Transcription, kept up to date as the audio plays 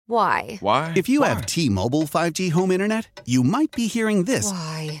Why? Why? If you have T-Mobile 5G home internet, you might be hearing this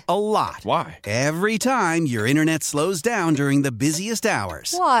Why? a lot. Why? Every time your internet slows down during the busiest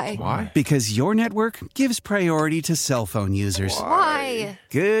hours. Why? Why? Because your network gives priority to cell phone users. Why?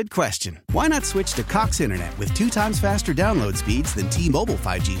 Good question. Why not switch to Cox Internet with 2 times faster download speeds than T-Mobile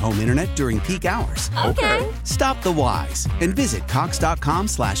 5G home internet during peak hours? Okay. Stop the whys and visit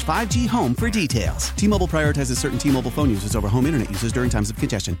cox.com/5G home for details. T-Mobile prioritizes certain T-Mobile phone users over home internet users during times of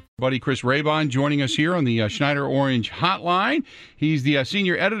congestion. Buddy Chris Raybon joining us here on the Schneider Orange Hotline. He's the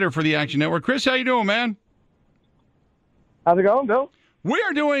senior editor for the Action Network. Chris, how you doing, man? How's it going, Bill? We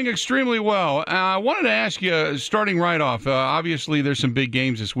are doing extremely well. I wanted to ask you, starting right off, obviously there's some big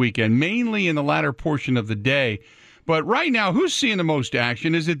games this weekend, mainly in the latter portion of the day. But right now, who's seeing the most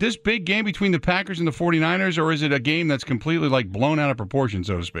action? Is it this big game between the Packers and the 49ers, or is it a game that's completely blown out of proportion,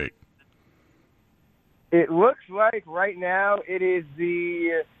 so to speak? It looks like right now it is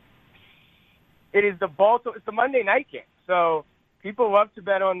the Baltimore. It's the Monday night game. So people love to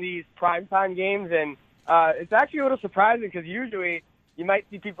bet on these primetime games, and it's actually a little surprising because usually you might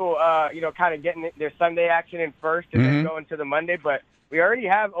see people, kind of getting their Sunday action in first and then going to the Monday. But we already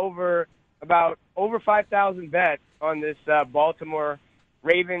have over 5,000 bets on this Baltimore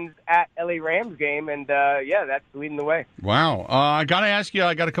Ravens at LA Rams game, and that's leading the way. Wow. I got to ask you,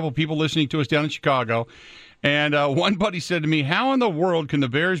 I got a couple people listening to us down in Chicago, and one buddy said to me, how in the world can the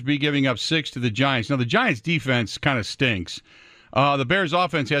Bears be giving up 6 to the Giants? Now, the Giants' defense kind of stinks. The Bears'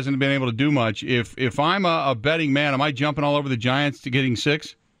 offense hasn't been able to do much. If I'm a betting man, am I jumping all over the Giants to getting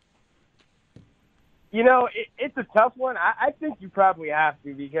 6? It's a tough one. I think you probably have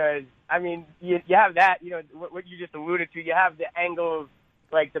to because, you have that, what you just alluded to. You have the angle of,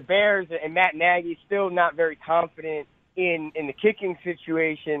 the Bears and Matt Nagy still not very confident in the kicking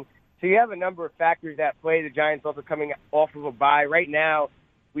situation. So you have a number of factors at play. The Giants also coming off of a bye. Right now,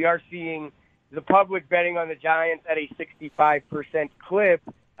 we are seeing the public betting on the Giants at a 65% clip,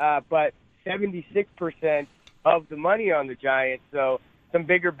 but 76% of the money on the Giants. So some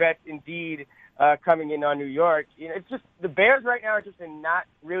bigger bets indeed coming in on New York. It's just the Bears right now are just not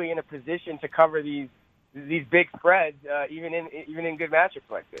really in a position to cover these big spreads, even in good matchups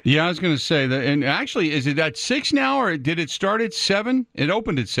like this. Yeah, I was going to say that. And actually, is it at 6 now, or did it start at 7? It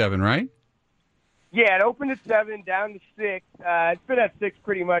opened at 7, right? Yeah, it opened at 7, down to 6. It's been at 6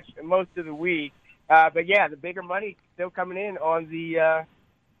 pretty much most of the week. But yeah, the bigger money still coming in on the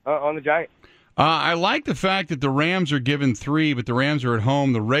Giants. I like the fact that the Rams are given 3, but the Rams are at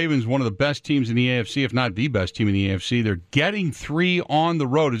home. The Ravens, one of the best teams in the AFC, if not the best team in the AFC. They're getting 3 on the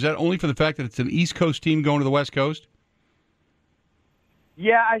road. Is that only for the fact that it's an East Coast team going to the West Coast?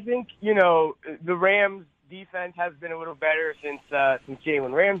 Yeah, I think, the Rams defense has been a little better since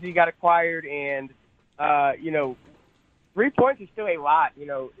Jalen Ramsey got acquired. And, 3 points is still a lot,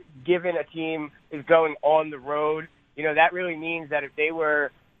 given a team is going on the road. That really means that if they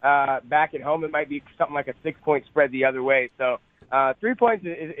were back at home, it might be something like a 6-point spread the other way. So 3 points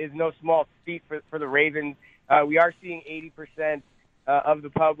is no small feat for the Ravens. We are seeing 80% of the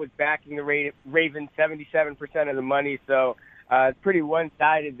public backing the Ravens, 77% of the money. So it's pretty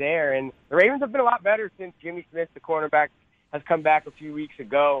one-sided there. And the Ravens have been a lot better since Jimmy Smith, the cornerback, has come back a few weeks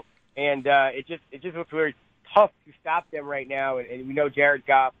ago. And it just looks very tough to stop them right now. And we know Jared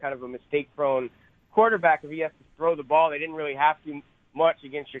Goff, kind of a mistake-prone quarterback. If he has to throw the ball, they didn't really have to much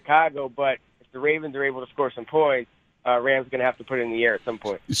against Chicago, but if the Ravens are able to score some points, Rams going to have to put it in the air at some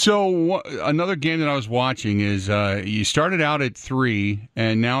point. So another game that I was watching is you started out at 3,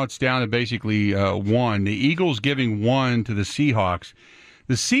 and now it's down to basically 1. The Eagles giving 1 to the Seahawks.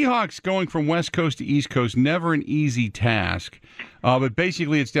 The Seahawks going from West Coast to East Coast, never an easy task, but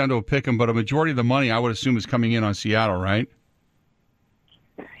basically it's down to a pick 'em, but a majority of the money I would assume is coming in on Seattle, right?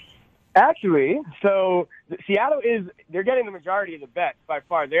 Actually, so Seattle they're getting the majority of the bets by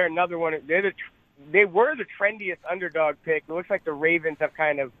far. They're another one. They were the trendiest underdog pick. It looks like the Ravens have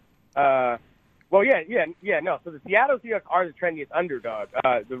kind of, no. So the Seattle Seahawks are the trendiest underdog.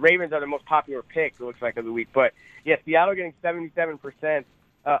 The Ravens are the most popular pick, it looks like, of the week. But yeah, Seattle getting 77%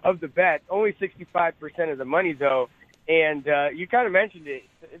 of the bets, only 65% of the money though. And you kind of mentioned it.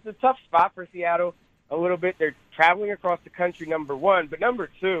 It's a tough spot for Seattle a little bit. They're traveling across the country, number one, but number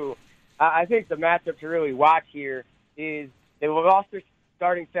two, I think the matchup to really watch here is they lost their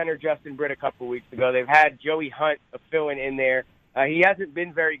starting center, Justin Britt, a couple weeks ago. They've had Joey Hunt, a fill-in in there. He hasn't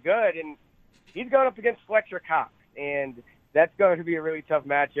been very good, and he's going up against Fletcher Cox, and that's going to be a really tough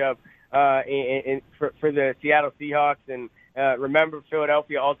matchup for the Seattle Seahawks. And remember,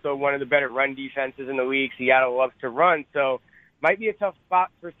 Philadelphia also one of the better run defenses in the league. Seattle loves to run, so might be a tough spot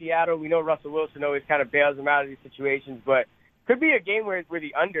for Seattle. We know Russell Wilson always kind of bails them out of these situations, but could be a game where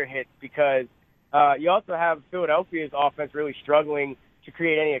the under hits because you also have Philadelphia's offense really struggling to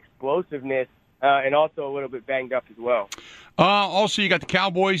create any explosiveness and also a little bit banged up as well. Also, you got the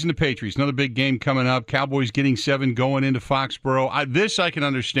Cowboys and the Patriots. Another big game coming up. Cowboys getting 7 going into Foxborough. This I can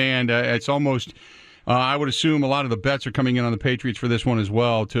understand. It's almost, I would assume a lot of the bets are coming in on the Patriots for this one as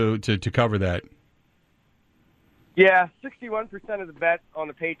well to cover that. Yeah, 61% of the bets on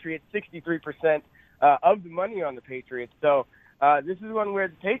the Patriots, 63% of the money on the Patriots. So this is one where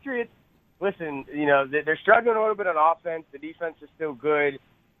the Patriots, listen, they're struggling a little bit on offense. The defense is still good.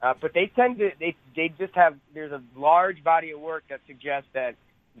 But they tend to, they just have, there's a large body of work that suggests that,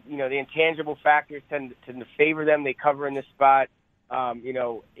 the intangible factors tend to favor them. They cover in this spot,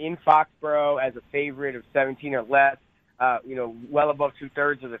 in Foxborough as a favorite of 17 or less, well above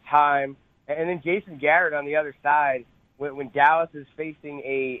 2/3 of the time. And then Jason Garrett on the other side, when Dallas is facing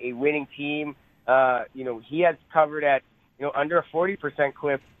a winning team, he has covered at, under a 40%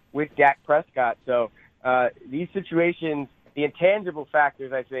 clip with Dak Prescott. So these situations, the intangible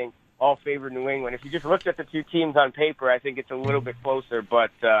factors, I think, all favor New England. If you just looked at the two teams on paper, I think it's a little bit closer.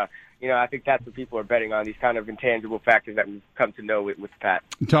 But, I think that's what people are betting on, these kind of intangible factors that we've come to know with Pat.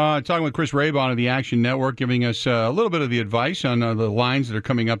 Talking with Chris Raybon of the Action Network, giving us a little bit of the advice on the lines that are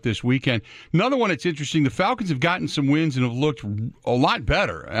coming up this weekend. Another one that's interesting, the Falcons have gotten some wins and have looked a lot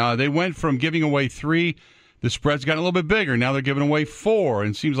better. They went from giving away 3. The spread's gotten a little bit bigger. Now they're giving away 4,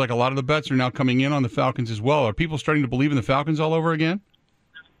 and it seems like a lot of the bets are now coming in on the Falcons as well. Are people starting to believe in the Falcons all over again?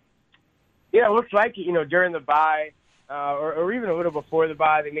 Yeah, it looks like, during the bye or even a little before the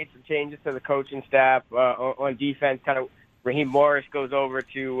bye, they made some changes to the coaching staff on defense. Kind of Raheem Morris goes over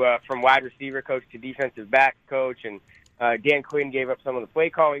to from wide receiver coach to defensive back coach, and Dan Quinn gave up some of the play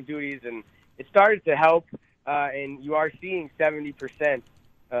calling duties, and it started to help, and you are seeing 70%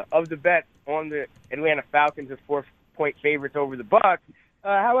 of the bets on the Atlanta Falcons as 4-point favorites over the Bucs.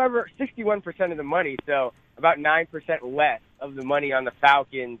 However, 61% of the money, so about 9% less of the money on the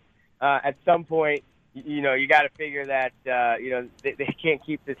Falcons. At some point, you got to figure that, they can't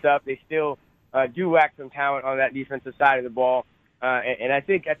keep this up. They still do lack some talent on that defensive side of the ball. And I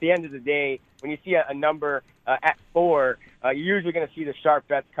think at the end of the day, when you see a number at 4, you're usually going to see the sharp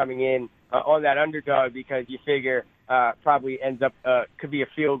bets coming in on that underdog because you figure probably ends up could be a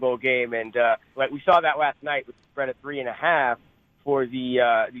field goal game. And like we saw that last night with the spread at 3.5 for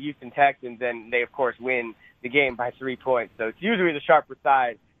the Houston Texans, and they, of course, win the game by 3 points. So it's usually the sharper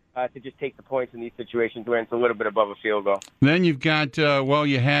side to just take the points in these situations where it's a little bit above a field goal. Then you've got,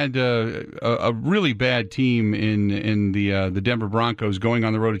 you had a really bad team in the Denver Broncos going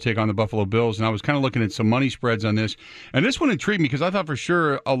on the road to take on the Buffalo Bills, and I was kind of looking at some money spreads on this. And this one intrigued me because I thought for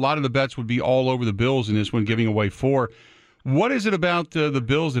sure a lot of the bets would be all over the Bills in this one, giving away 4. What is it about the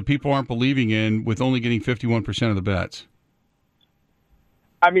Bills that people aren't believing in with only getting 51% of the bets?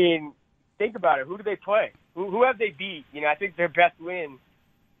 I mean, think about it. Who do they play? Who have they beat? I think their best win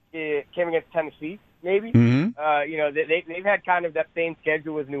came against Tennessee, maybe. Mm-hmm. They've had kind of that same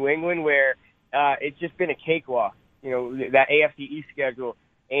schedule as New England where it's just been a cakewalk, that AFC East schedule.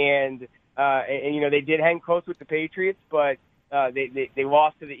 And they did hang close with the Patriots, but they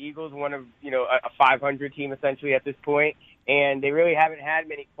lost to the Eagles, one of, a 500 team essentially at this point. And they really haven't had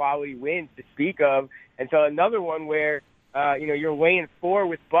many quality wins to speak of. And so another one where, you're laying 4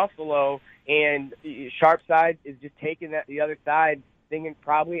 with Buffalo and sharp side is just taking the other side, thinking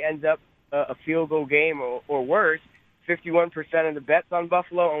probably ends up a field goal game or worse. 51% of the bets on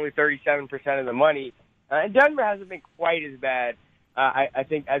Buffalo, only 37% of the money. And Denver hasn't been quite as bad, I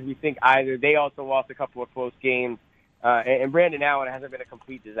think, as we think either. They also lost a couple of close games. And Brandon Allen hasn't been a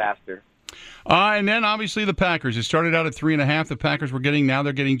complete disaster. And then, obviously, the Packers. It started out at 3.5. The Packers were getting, now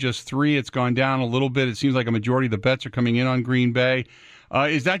they're getting just 3. It's gone down a little bit. It seems like a majority of the bets are coming in on Green Bay.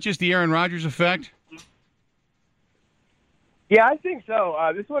 Is that just the Aaron Rodgers effect? Yeah, I think so.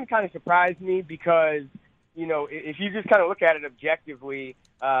 This one kind of surprised me because, if you just kind of look at it objectively,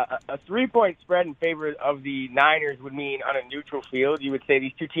 a 3-point spread in favor of the Niners would mean on a neutral field, you would say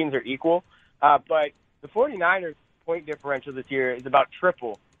these two teams are equal. But the 49ers point differential this year is about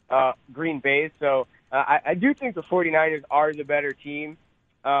triple Green Bay's. So I do think the 49ers are the better team.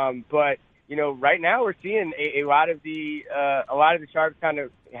 But, right now we're seeing a lot of the sharps kind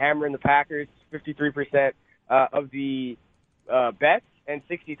of hammering the Packers, 53% of the bets and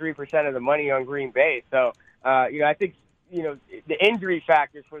 63% of the money on Green Bay. So, I think, the injury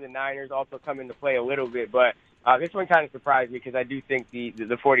factors for the Niners also come into play a little bit, but this one kind of surprised me because I do think the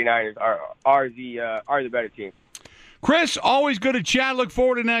 49ers are the better team. Chris, always good to chat. Look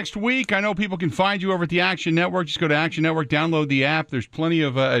forward to next week. I know people can find you over at the Action Network. Just go to Action Network, download the app. There's plenty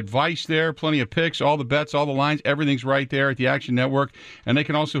of advice there, plenty of picks, all the bets, all the lines. Everything's right there at the Action Network. And they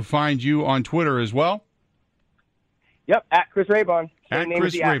can also find you on Twitter as well. Yep, at Chris Raybon. At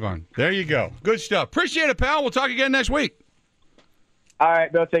Chris Raybon. There you go. Good stuff. Appreciate it, pal. We'll talk again next week. All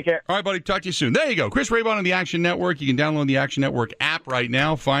right, Bill, take care. All right, buddy, talk to you soon. There you go. Chris Raybon on the Action Network. You can download the Action Network app right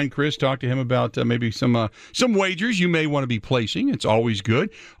now. Find Chris, talk to him about maybe some wagers you may want to be placing. It's always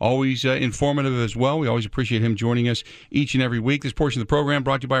good, always informative as well. We always appreciate him joining us each and every week. This portion of the program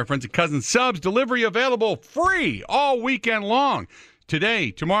brought to you by our friends at Cousin Subs. Delivery available free all weekend long.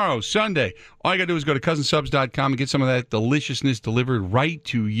 Today, tomorrow, Sunday. All you got to do is go to cousinsubs.com and get some of that deliciousness delivered right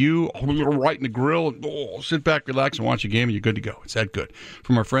to you, right in the grill. Oh, sit back, relax, and watch a game, and you're good to go. It's that good.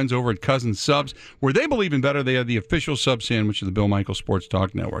 From our friends over at Cousin Subs, where they believe in better, they have the official sub sandwich of the Bill Michaels Sports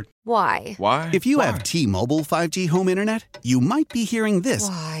Talk Network. Why? If you have T-Mobile 5G home internet, you might be hearing this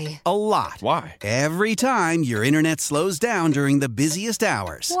Why? a lot. Why? Every time your internet slows down during the busiest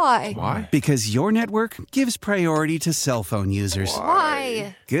hours. Why? Because your network gives priority to cell phone users.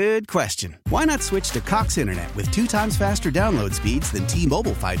 Why? Good question. Why not switch to Cox Internet with 2 times faster download speeds than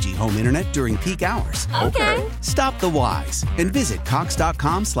T-Mobile 5G home internet during peak hours? Okay. Stop the whys and visit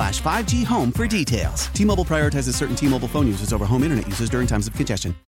cox.com/5G home for details. T-Mobile prioritizes certain T-Mobile phone users over home internet users during times of congestion.